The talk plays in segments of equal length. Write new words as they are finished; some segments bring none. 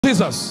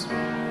Jesus.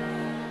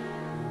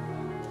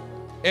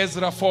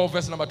 Ezra 4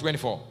 verse number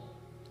 24.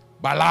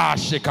 Bala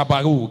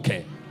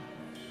shekabaruke.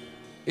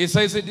 It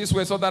says it this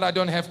way so that I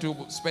don't have to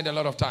spend a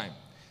lot of time.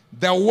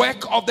 The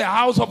work of the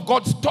house of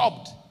God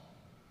stopped.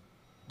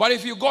 But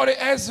if you go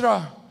to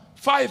Ezra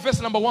 5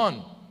 verse number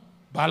 1.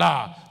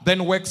 Bala.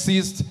 Then work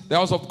ceased. The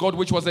house of God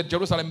which was at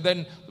Jerusalem.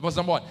 Then verse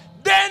number 1.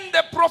 Then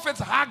the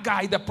prophets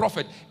Haggai the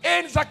prophet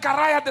and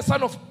Zechariah the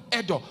son of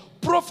Edo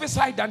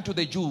prophesied unto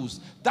the Jews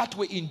that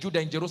were in Judah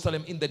and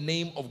Jerusalem in the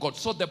name of God.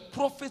 So the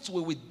prophets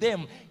were with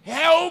them,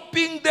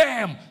 helping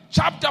them.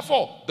 Chapter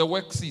 4, the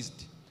work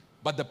ceased.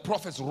 But the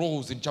prophets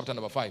rose in chapter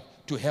number 5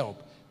 to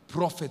help.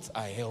 Prophets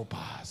are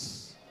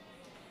helpers.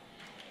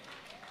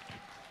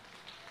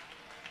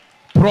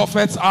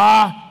 Prophets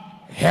are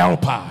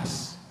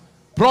helpers.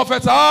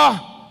 Prophets are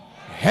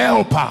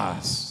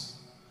helpers.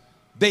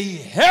 They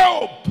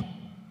help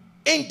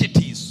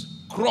entities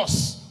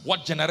cross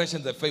what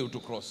generations they failed to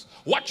cross.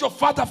 What your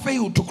father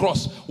failed to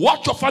cross.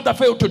 What your father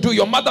failed to do.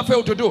 Your mother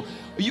failed to do.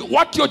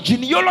 What your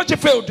genealogy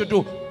failed to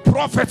do.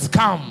 Prophets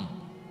come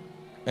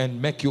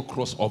and make you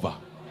cross over.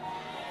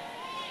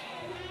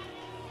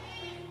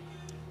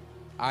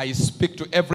 I speak to every